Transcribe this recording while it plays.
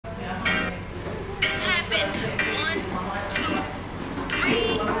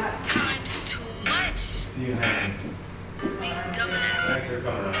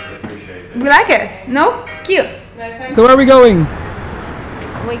We like it? No? It's cute. So where are we going?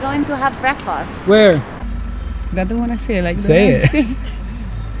 We're going to have breakfast. Where? I don't want to say like say it.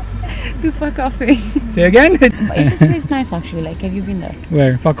 To For Coffee. Say again? But this place nice actually. Like, have you been there?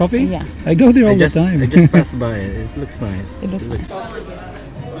 Where? For Coffee? Yeah. I go there all the time. I just passed by it. It looks nice. It looks nice.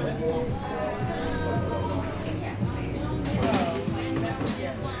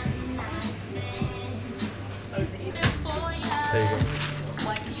 There you go.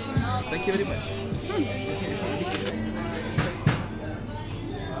 Thank you very much.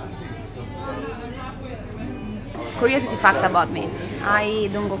 Curiosity fact about me. I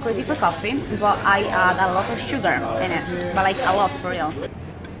don't go crazy for coffee, but I add a lot of sugar in it. But like a lot, for real.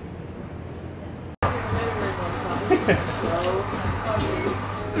 It's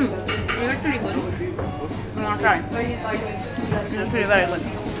actually good. I'm gonna try. It's actually very good.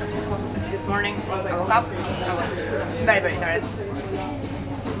 This morning I woke up, I was very tired,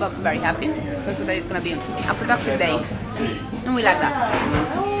 but very happy because today is gonna be a productive day, and we like that.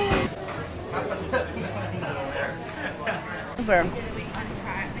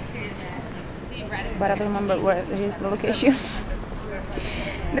 But I don't remember where it is the location.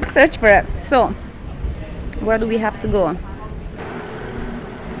 Let's search for it. So, where do we have to go?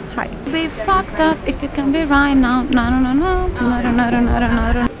 Hi. Be fucked up if you can be right now. No.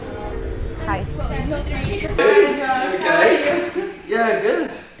 Hi. Okay. Yeah,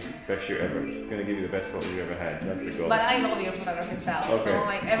 good. Best shoot ever. Gonna give you the best photo you've ever had. That's the goal. But I love your photography style. Okay. So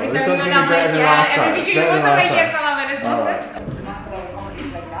like every Well, time this you're one's not gonna be better like, than yeah, last time. every picture you Better post than like, last yes, time. I love it. It's All posted. The muscular comedy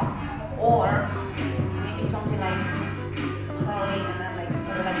is like that. Or maybe something like curly and then like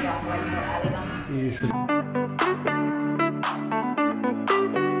more like that, like more elegant. Usually.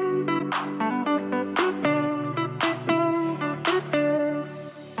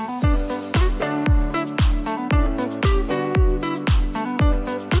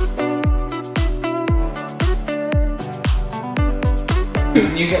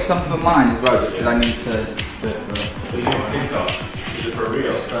 Can you get some for mine as well, just because I need to do it for TikTok. Is it for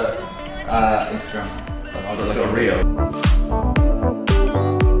real? Instagram. So I'll do Like like a a real.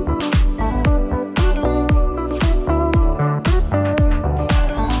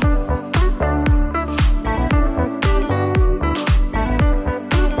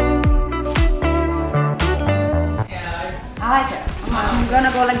 I like it. I'm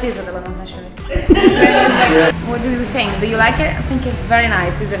gonna go like this at the bottom actually. What do you think? Do you like it? I think it's very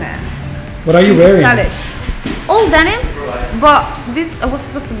nice, isn't it? What are you wearing? Stylish. All denim, but this was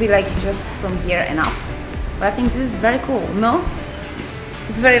supposed to be like just from here and up. But I think this is very cool, no?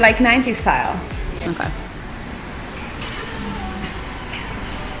 It's very like 90s style. Okay.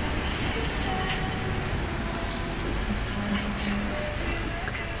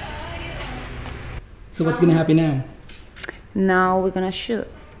 So what's gonna happen now? Now we're gonna shoot.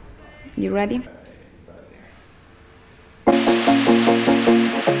 You ready?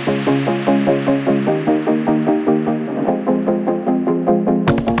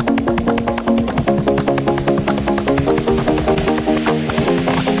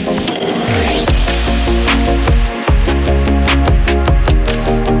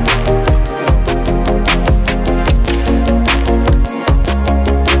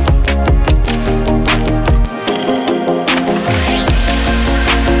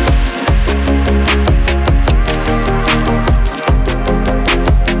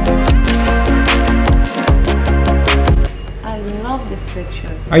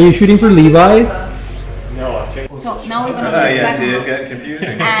 Are you shooting for Levi's? No, I've changed. So now we're gonna do the Yeah, second see, it's look, getting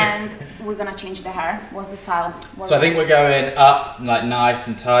confusing. and we're gonna change the hair. What's the style? So I think we're going up, like nice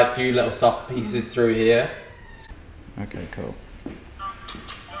and tight, few little soft pieces through here. Okay, cool.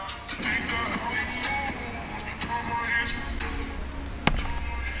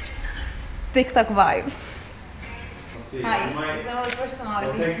 TikTok vibe. See, Hi, I might- it's about I'll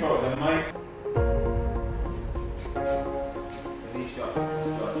personality. take photos. I might.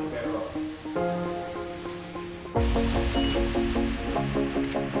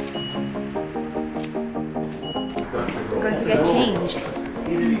 We're going to get changed.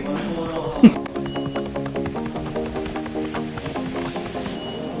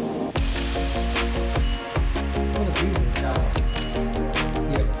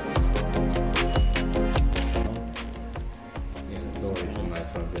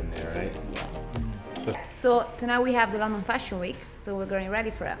 So tonight we have the London Fashion Week, so we're getting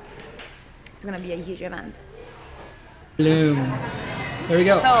ready for it. It's gonna be a huge event. Bloom. There we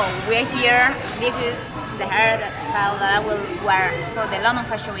go. So we're here. This is the hairstyle that I will wear for the London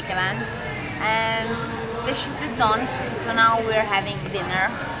Fashion Week event, and the shoot is done. So now we're having dinner.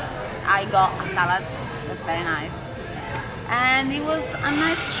 I got a salad. That's very nice, and it was a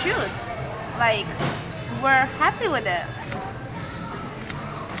nice shoot. like we're happy with it.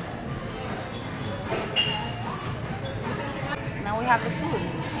 Now we have the food.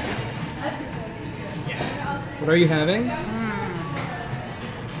 What are you having?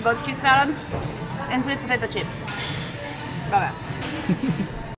 Goat cheese salad and sweet potato chips. Vabbè.